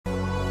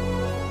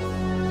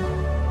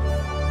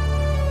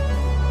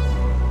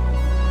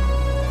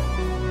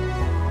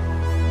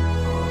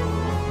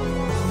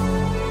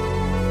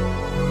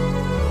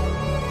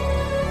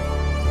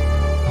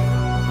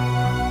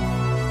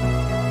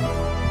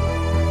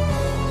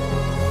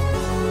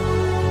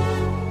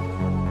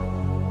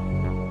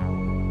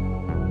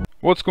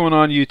What's going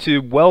on,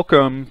 YouTube?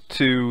 Welcome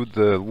to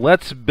the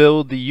Let's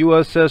Build the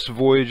USS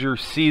Voyager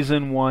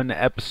Season 1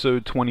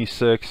 Episode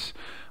 26.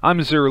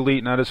 I'm Zero Elite,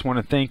 and I just want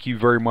to thank you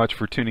very much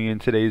for tuning in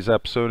today's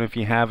episode. If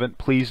you haven't,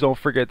 please don't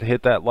forget to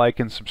hit that like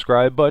and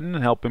subscribe button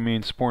and helping me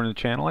in supporting the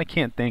channel. I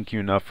can't thank you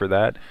enough for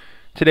that.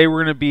 Today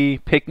we're going to be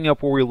picking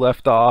up where we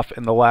left off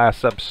in the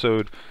last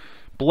episode,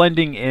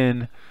 blending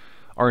in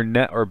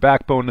our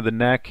backbone of the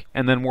neck,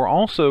 and then we're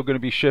also going to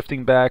be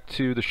shifting back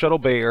to the Shuttle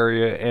Bay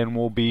area, and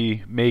we'll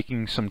be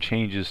making some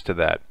changes to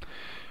that.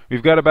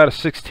 We've got about a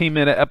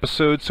 16-minute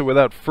episode, so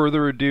without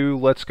further ado,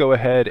 let's go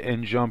ahead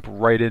and jump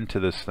right into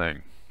this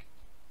thing.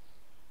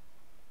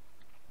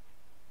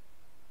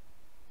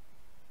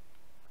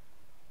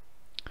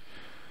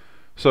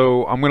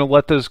 So I'm going to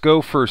let this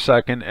go for a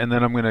second, and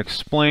then I'm going to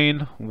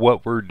explain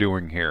what we're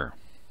doing here.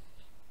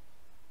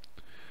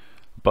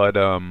 But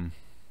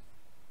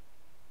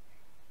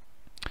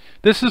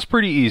this is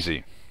pretty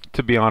easy,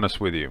 to be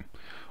honest with you.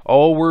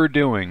 All we're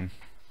doing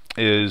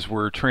is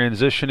we're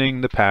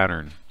transitioning the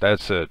pattern.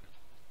 That's it.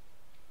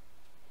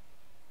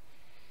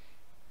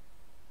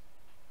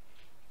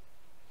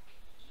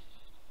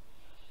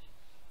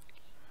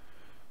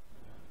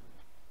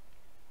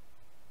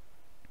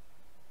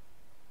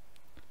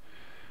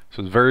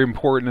 So it's very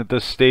important at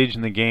this stage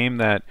in the game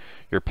that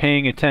you're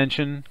paying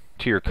attention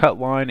to your cut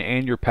line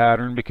and your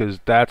pattern, because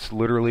that's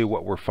literally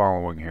what we're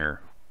following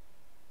here.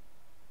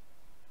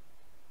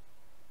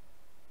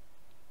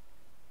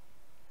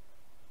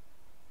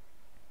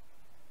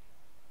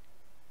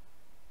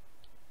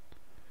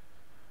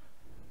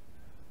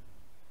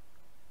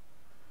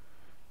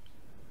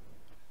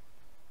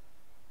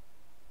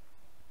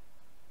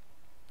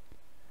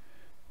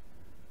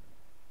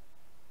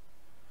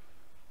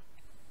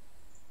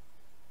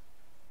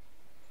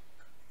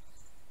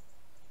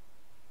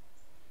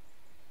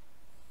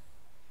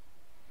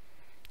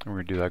 And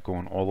we're going to do that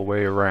going all the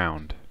way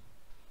around.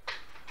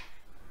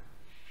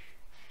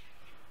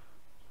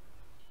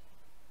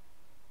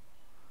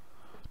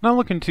 Not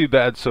looking too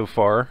bad so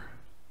far.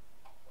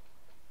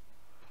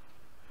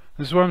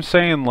 This is what I'm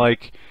saying,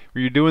 like,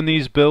 when you're doing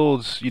these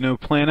builds, you know,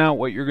 plan out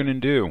what you're going to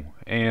do.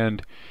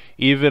 And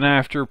even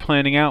after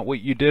planning out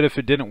what you did, if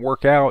it didn't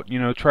work out, you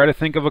know, try to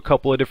think of a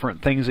couple of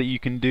different things that you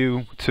can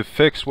do to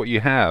fix what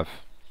you have.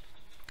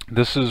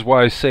 This is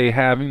why I say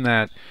having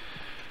that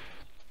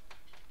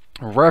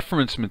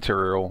reference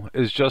material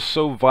is just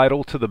so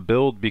vital to the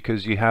build,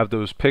 because you have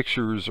those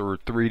pictures or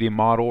 3D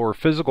model or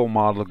physical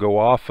model to go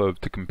off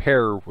of to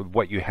compare with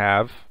what you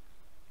have,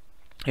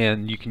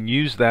 and you can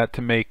use that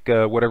to make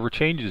whatever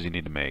changes you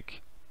need to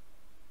make.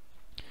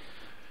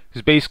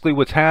 Because basically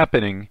what's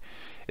happening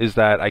is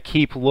that I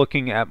keep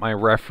looking at my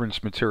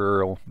reference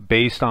material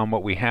based on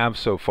what we have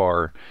so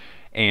far,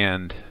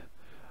 and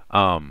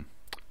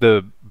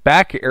the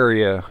back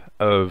area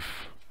of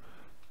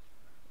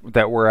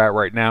that we're at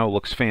right now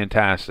looks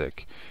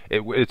fantastic.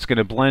 It's going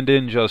to blend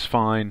in just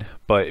fine,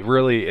 but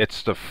really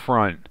it's the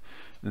front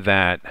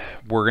that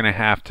we're going to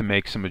have to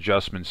make some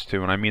adjustments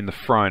to. And I mean the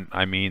front,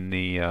 I mean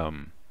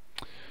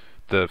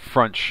the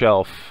front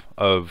shelf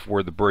of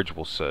where the bridge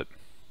will sit.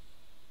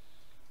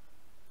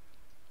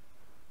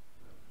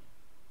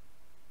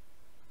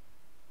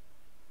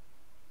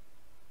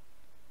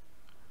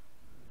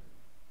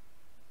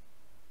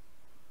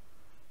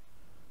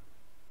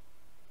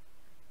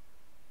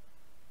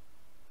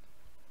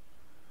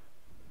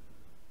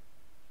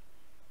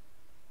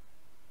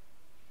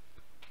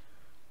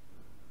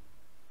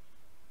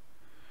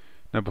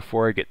 Now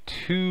before I get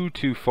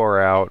too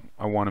far out,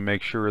 I want to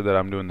make sure that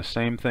I'm doing the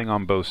same thing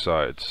on both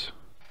sides.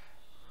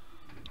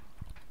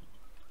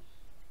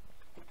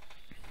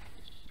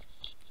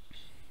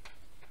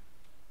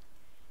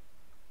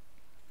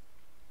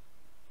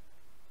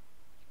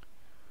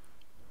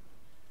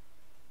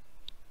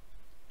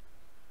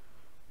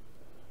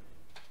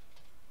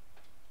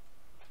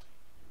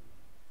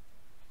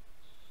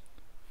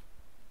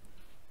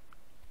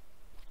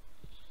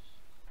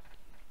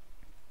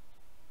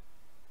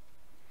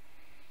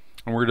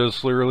 And we're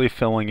just literally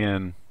filling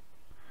in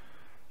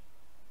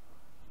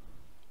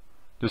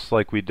just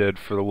like we did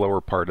for the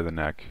lower part of the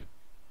neck.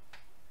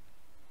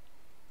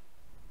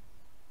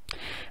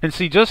 And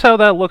see just how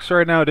that looks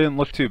right now. It didn't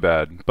look too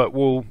bad, but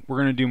we're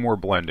going to do more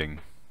blending.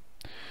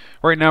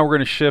 Right now we're going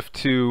to shift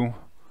to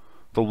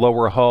the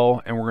lower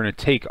hull, and we're going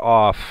to take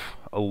off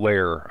a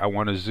layer. I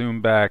want to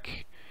zoom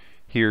back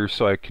here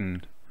so I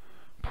can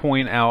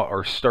point out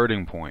our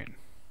starting point.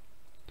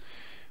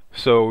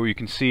 So you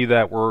can see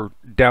that we're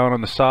down on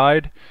the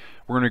side.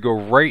 We're going to go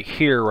right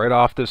here, right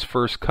off this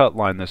first cut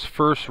line, this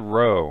first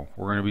row.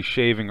 We're going to be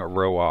shaving a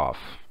row off.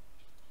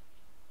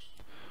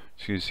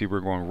 So you can see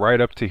we're going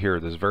right up to here,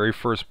 this very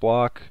first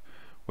block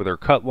with our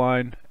cut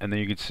line, and then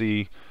you can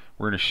see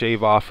we're going to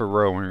shave off a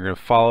row, and we're going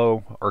to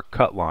follow our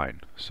cut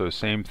line. So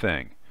same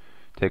thing.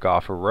 Take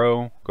off a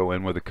row, go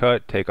in with a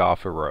cut, take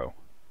off a row.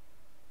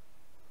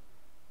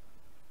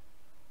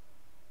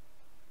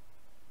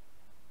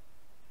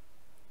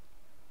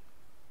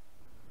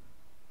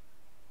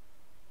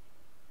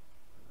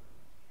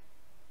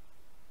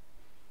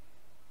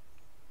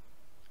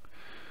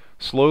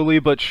 slowly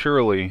but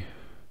surely,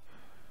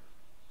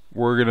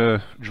 we're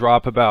gonna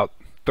drop about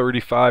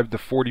 35 to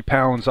 40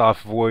 pounds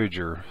off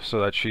Voyager so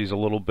that she's a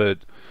little bit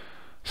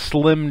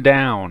slimmed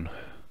down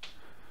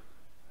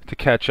to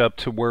catch up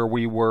to where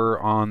we were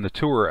on the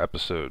tour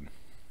episode.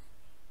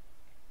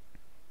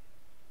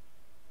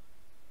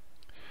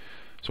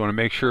 So I want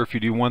to make sure if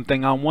you do one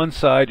thing on one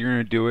side, you're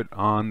going to do it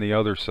on the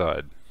other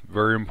side.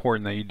 Very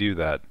important that you do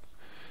that.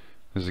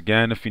 Because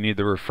again, if you need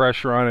the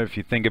refresher on it, if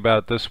you think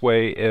about it this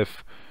way,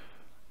 if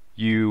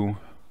you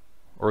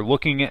are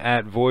looking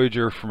at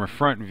Voyager from a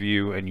front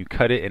view and you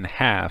cut it in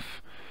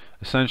half,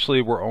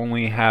 essentially we're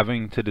only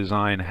having to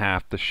design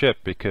half the ship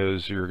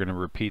because you're going to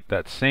repeat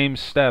that same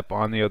step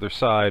on the other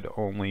side,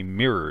 only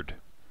mirrored.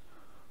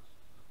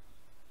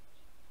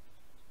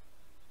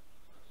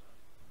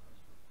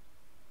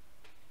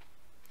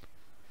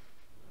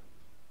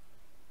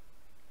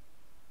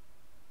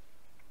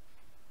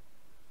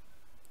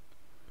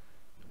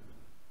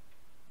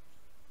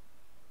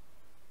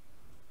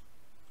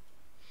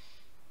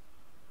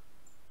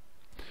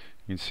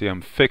 You can see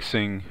I'm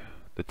fixing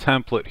the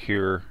template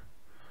here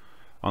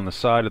on the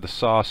side of the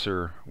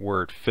saucer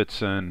where it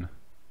fits in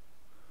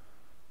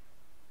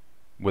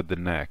with the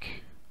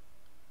neck.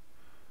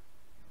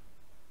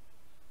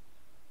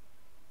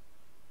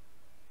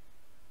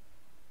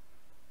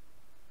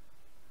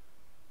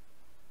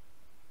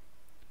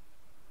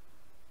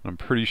 I'm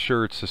pretty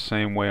sure it's the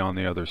same way on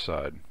the other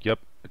side. Yep,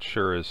 it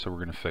sure is, so we're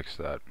going to fix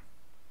that.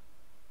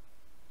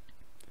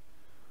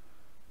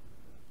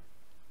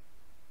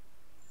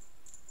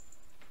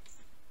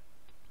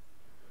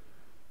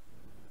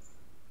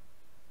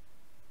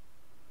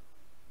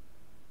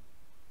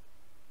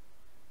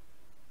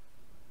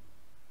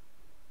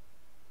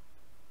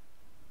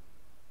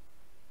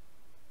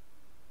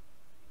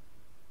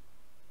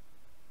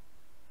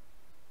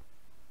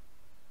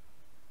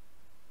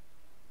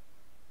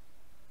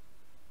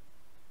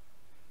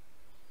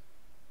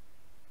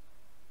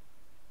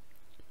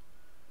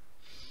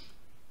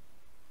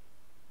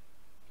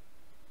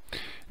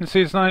 And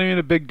see, it's not even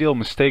a big deal.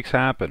 Mistakes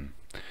happen.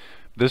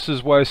 This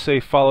is why I say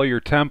follow your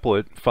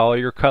template, follow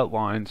your cut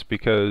lines,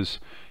 because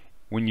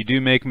when you do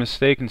make a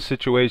mistake in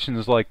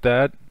situations like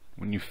that,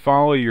 when you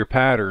follow your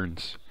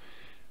patterns,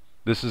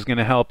 this is going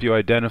to help you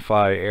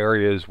identify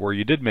areas where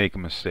you did make a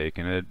mistake,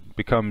 and it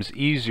becomes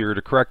easier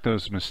to correct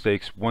those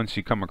mistakes once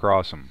you come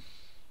across them.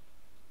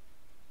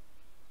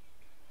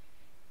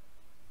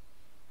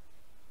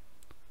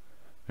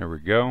 There we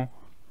go.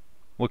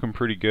 Looking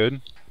pretty good.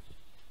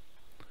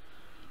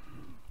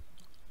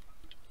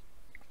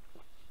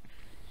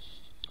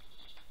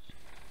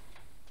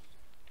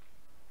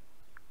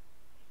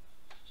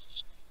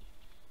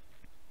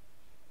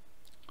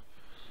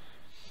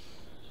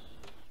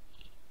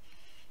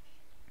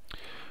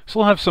 So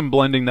we'll have some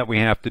blending that we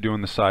have to do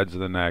on the sides of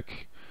the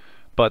neck,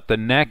 but the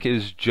neck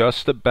is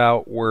just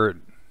about where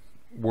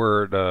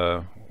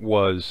it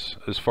was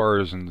as far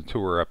as in the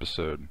tour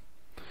episode.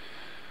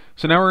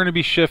 So now we're going to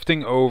be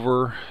shifting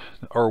over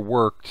our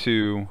work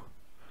to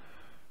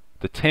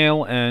the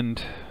tail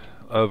end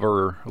of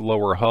our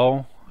lower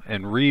hull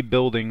and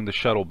rebuilding the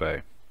shuttle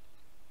bay.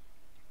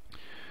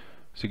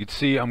 So you can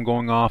see I'm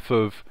going off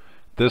of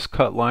this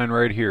cut line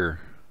right here.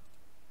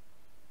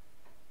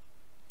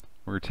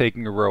 We're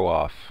taking a row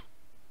off.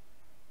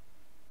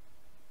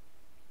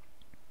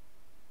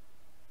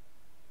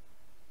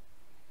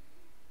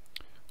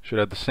 Should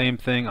have the same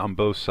thing on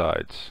both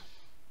sides.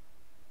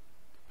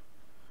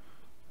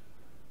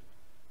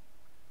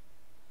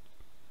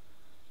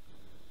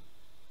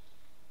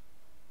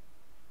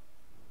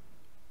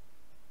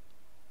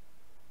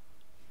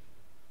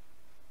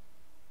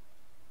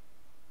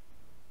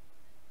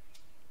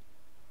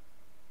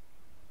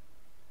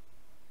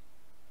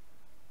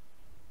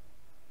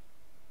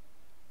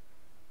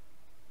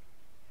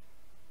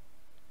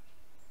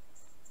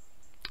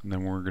 And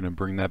then we're going to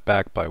bring that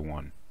back by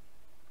one.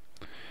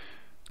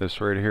 This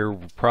right here,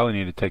 we'll probably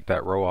need to take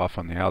that row off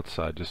on the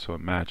outside just so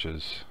it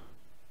matches.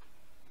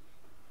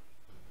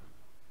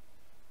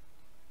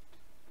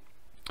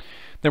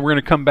 Then we're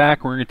going to come back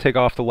and we're going to take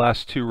off the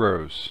last two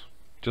rows,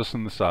 just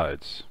on the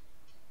sides.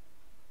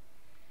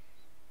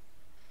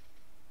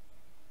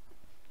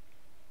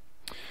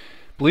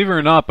 Believe it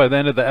or not, by the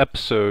end of the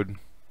episode,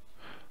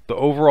 the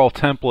overall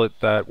template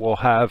that we'll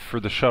have for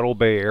the shuttle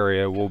bay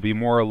area will be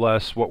more or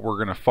less what we're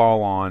going to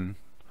fall on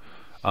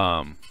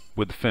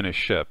with the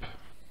finished ship.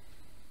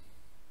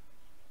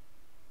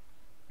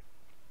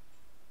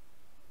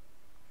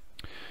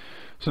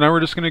 So now we're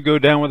just going to go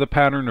down with a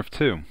pattern of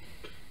 2. And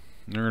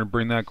we're going to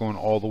bring that going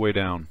all the way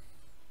down.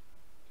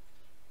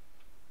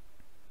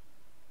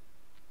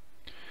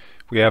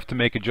 If we have to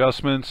make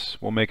adjustments,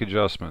 we'll make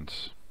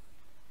adjustments.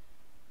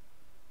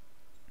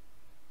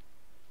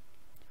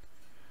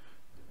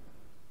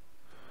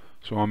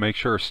 So I'll make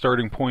sure our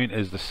starting point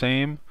is the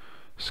same,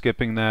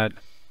 skipping that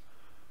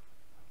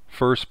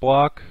first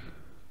block,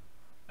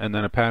 and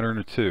then a pattern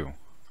of 2.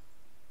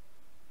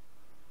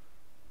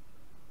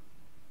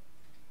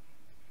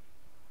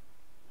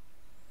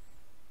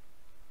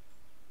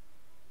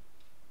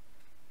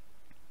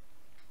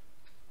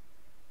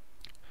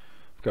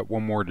 Got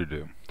one more to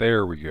do.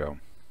 There we go.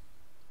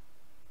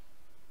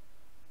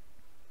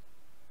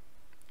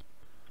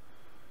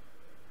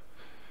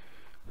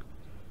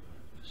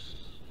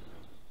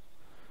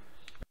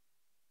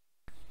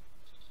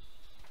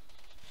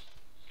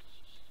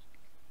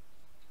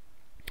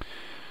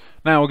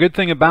 Now, a good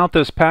thing about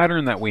this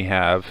pattern that we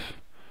have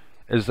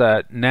is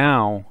that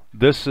now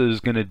this is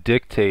going to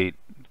dictate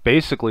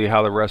basically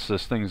how the rest of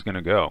this thing is going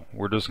to go.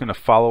 We're just going to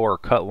follow our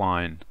cut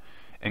line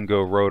and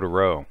go row to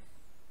row.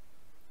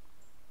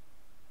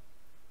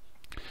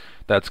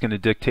 That's going to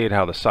dictate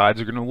how the sides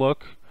are going to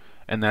look,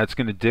 and that's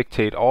going to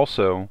dictate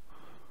also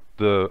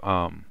the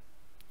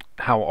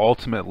how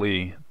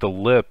ultimately the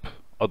lip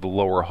of the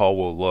lower hull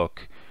will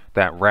look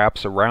that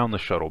wraps around the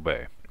shuttle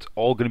bay. It's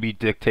all going to be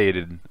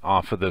dictated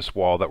off of this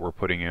wall that we're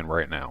putting in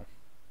right now.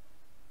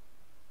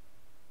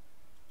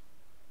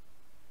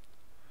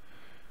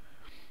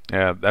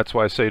 Yeah, that's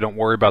why I say don't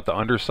worry about the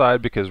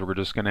underside, because we're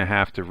just going to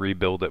have to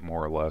rebuild it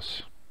more or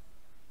less.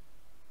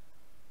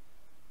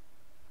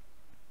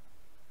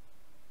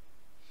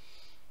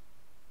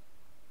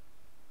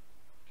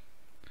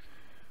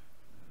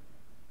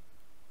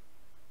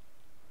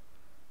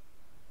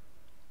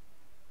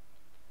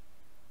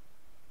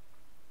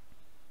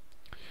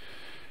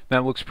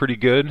 That looks pretty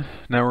good.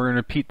 Now we're going to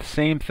repeat the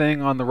same thing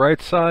on the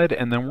right side,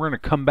 and then we're going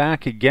to come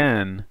back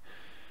again,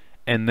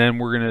 and then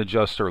we're going to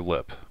adjust our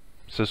lip.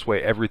 So this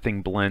way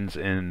everything blends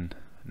in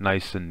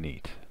nice and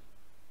neat.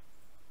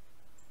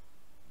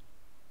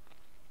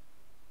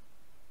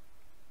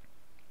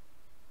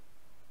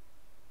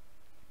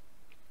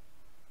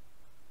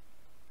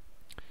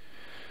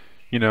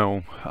 You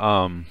know,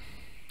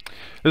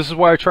 this is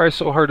why I try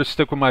so hard to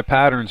stick with my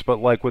patterns, but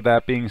like with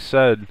that being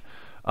said,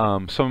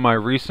 some of my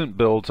recent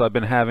builds, I've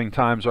been having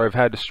times where I've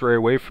had to stray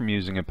away from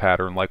using a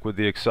pattern, like with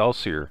the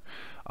Excelsior.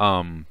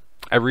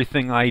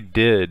 Everything I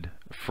did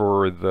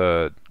for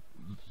the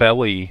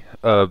belly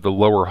of the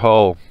lower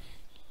hull,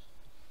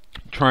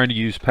 trying to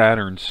use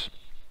patterns,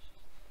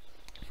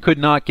 could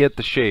not get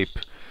the shape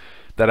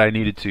that I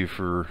needed to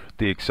for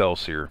the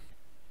Excelsior.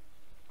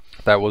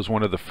 That was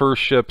one of the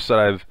first ships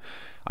that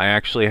I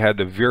actually had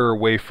to veer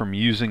away from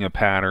using a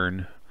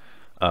pattern.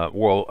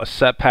 Well, a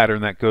set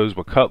pattern that goes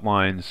with cut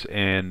lines,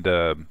 and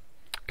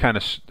kind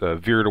of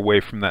veered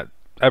away from that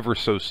ever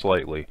so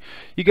slightly.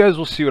 You guys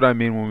will see what I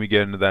mean when we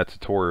get into that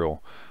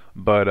tutorial.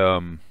 But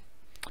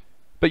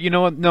you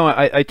know what? No,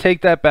 I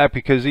take that back,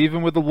 because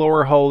even with the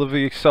lower hull of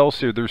the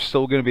Excelsior, there's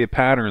still going to be a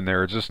pattern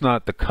there. It's just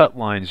not, the cut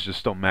lines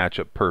just don't match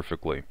up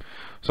perfectly.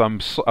 So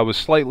I was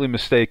slightly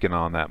mistaken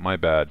on that. My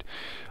bad.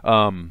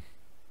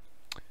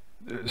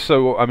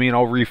 So I mean,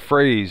 I'll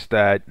rephrase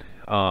that.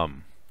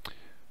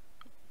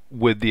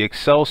 With the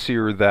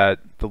Excelsior, that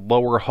the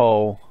lower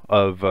hull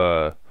of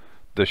the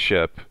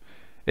ship,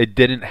 it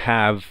didn't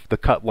have the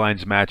cut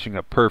lines matching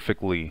up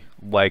perfectly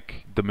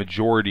like the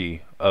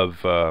majority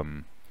of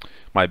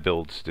my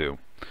builds do.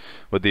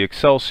 With the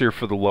Excelsior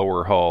for the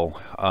lower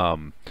hull,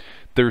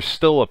 there's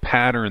still a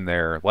pattern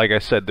there. Like I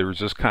said, there was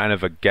just kind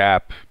of a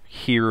gap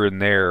here and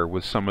there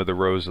with some of the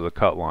rows of the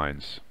cut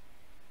lines,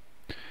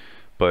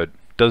 but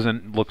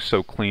doesn't look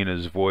so clean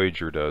as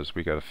Voyager does.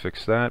 We got to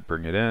fix that,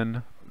 bring it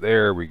in.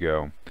 There we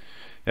go.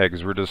 Yeah,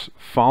 because we're just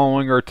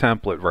following our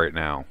template right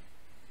now.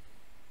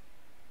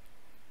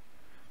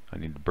 I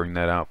need to bring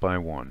that out by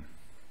 1.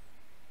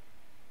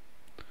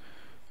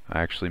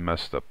 I actually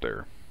messed up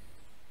there.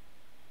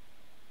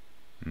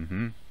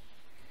 There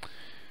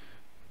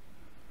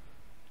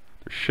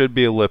should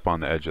be a lip on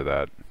the edge of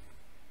that.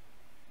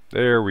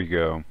 There we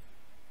go.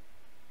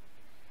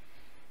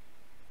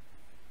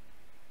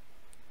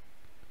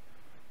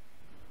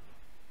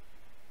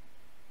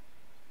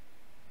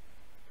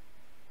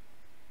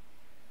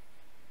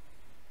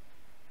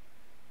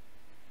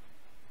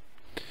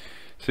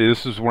 See,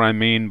 this is what I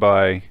mean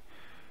by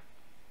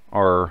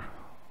our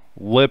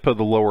lip of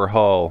the lower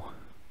hull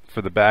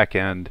for the back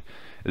end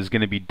is going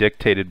to be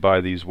dictated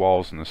by these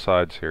walls on the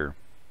sides here.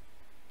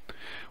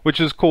 Which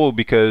is cool,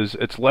 because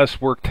it's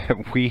less work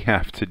that we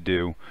have to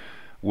do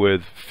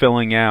with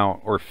filling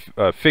out or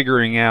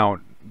figuring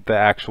out the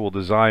actual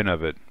design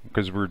of it,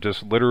 because we're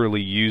just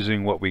literally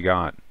using what we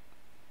got.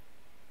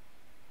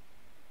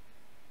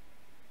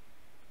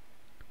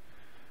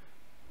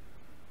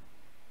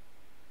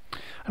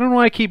 I don't know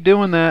why I keep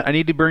doing that. I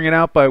need to bring it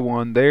out by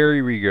 1.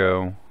 There we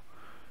go.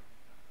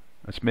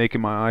 That's making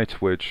my eye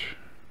twitch.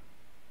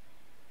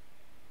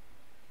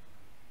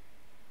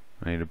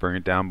 I need to bring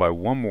it down by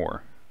 1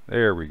 more.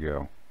 There we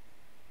go.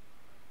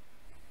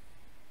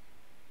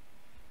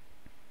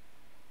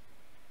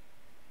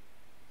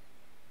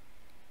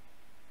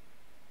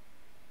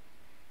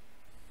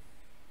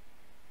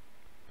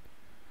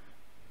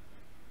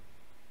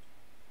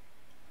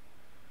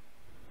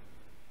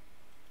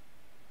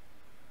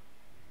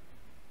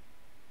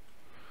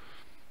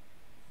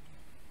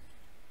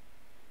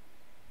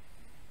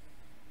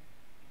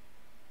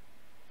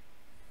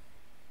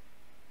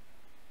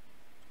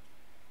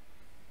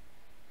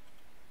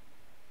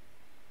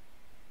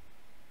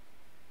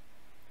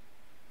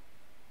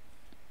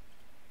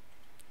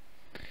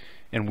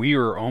 And we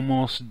are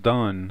almost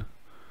done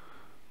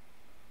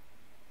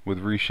with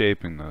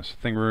reshaping this.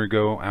 I think we're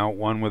going to go out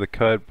one with a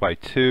cut by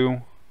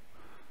 2.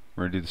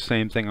 We're going to do the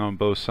same thing on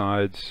both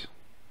sides.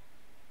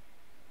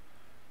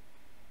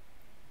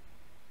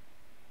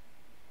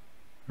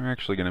 We're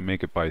actually going to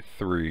make it by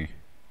 3.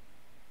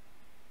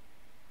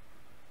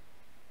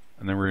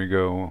 And then we're going to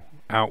go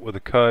out with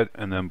a cut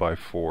and then by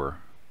 4.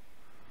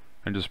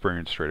 And just bring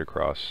it straight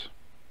across.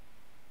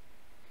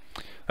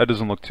 That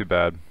doesn't look too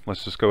bad.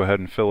 Let's just go ahead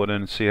and fill it in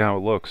and see how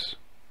it looks.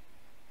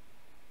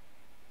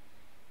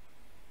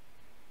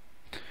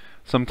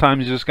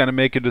 Sometimes you just got to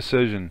make a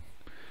decision.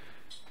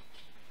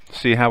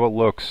 See how it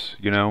looks.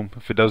 You know,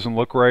 if it doesn't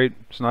look right,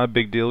 it's not a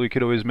big deal. You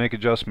could always make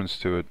adjustments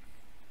to it.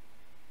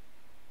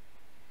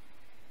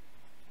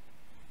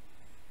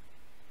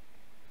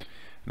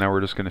 Now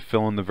we're just going to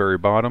fill in the very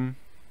bottom.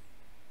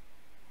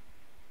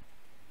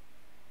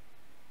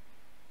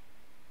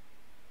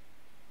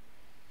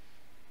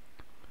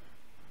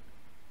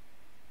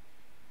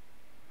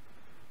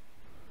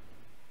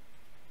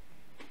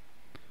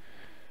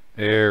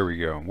 There we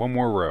go. One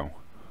more row.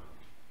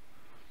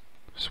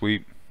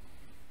 Sweet.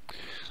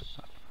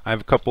 I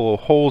have a couple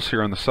of holes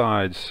here on the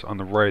sides on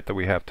the right that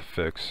we have to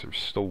fix. There's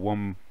still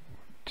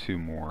 2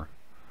 more.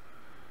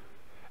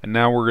 And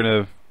now we're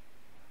going to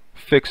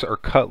fix our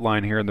cut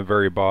line here in the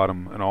very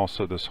bottom and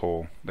also this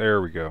hole.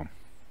 There we go.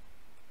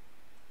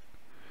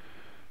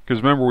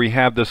 Because remember, we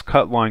have this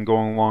cut line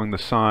going along the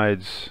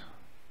sides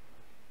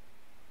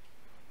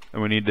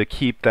and we need to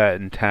keep that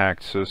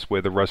intact so this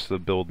way the rest of the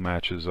build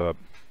matches up.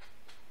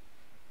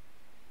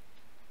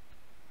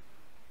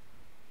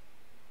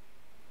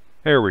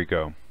 There we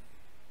go.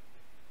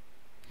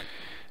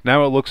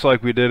 Now it looks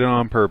like we did it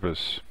on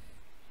purpose,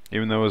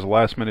 even though it was a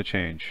last minute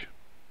change.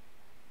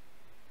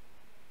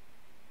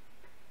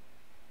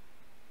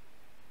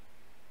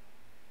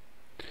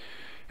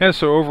 Yeah,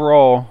 so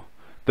overall,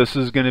 this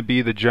is going to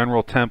be the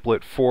general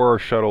template for our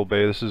shuttle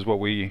bay. This is what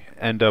we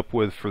end up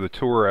with for the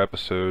tour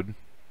episode.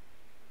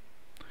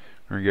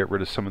 We're going to get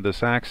rid of some of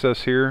this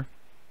access here.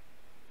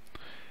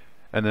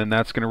 And then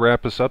that's going to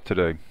wrap us up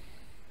today.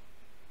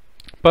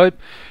 But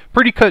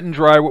pretty cut and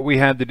dry what we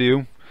had to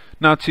do.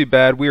 Not too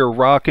bad. We are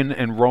rocking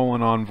and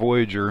rolling on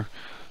Voyager.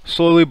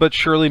 Slowly but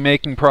surely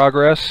making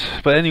progress.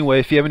 But anyway,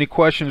 if you have any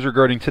questions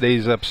regarding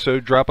today's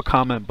episode, drop a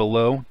comment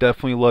below.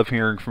 Definitely love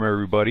hearing from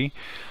everybody.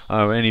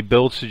 Any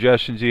build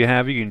suggestions you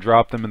have, you can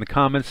drop them in the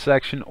comments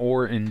section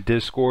or in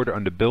Discord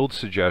under build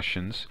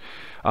suggestions.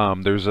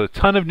 There's a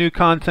ton of new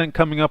content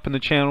coming up in the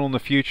channel in the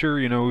future.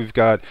 You know, we've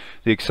got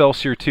the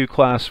Excelsior 2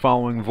 class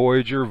following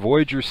Voyager,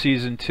 Voyager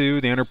Season 2,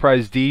 the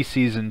Enterprise D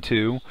Season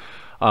 2,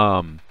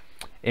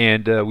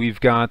 and we've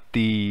got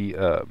the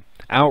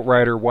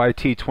Outrider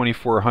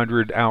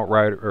YT2400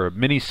 Outrider or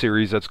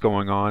mini-series that's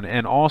going on,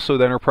 and also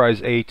the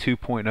Enterprise A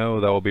 2.0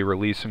 that will be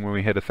releasing when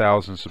we hit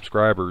 1,000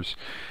 subscribers.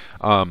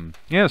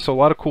 Yeah, so a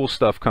lot of cool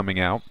stuff coming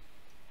out.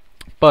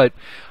 But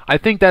I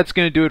think that's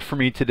going to do it for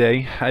me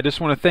today. I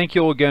just want to thank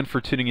you all again for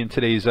tuning in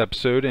today's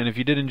episode, and if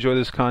you did enjoy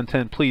this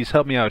content, please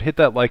help me out. Hit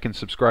that like and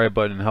subscribe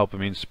button and help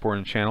me in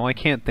supporting the channel. I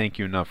can't thank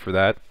you enough for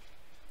that.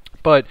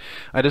 But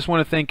I just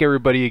want to thank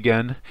everybody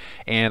again,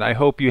 and I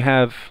hope you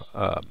have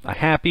a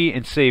happy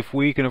and safe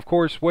week. And of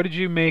course, what did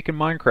you make in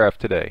Minecraft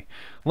today?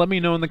 Let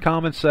me know in the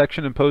comments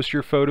section and post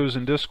your photos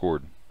in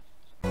Discord.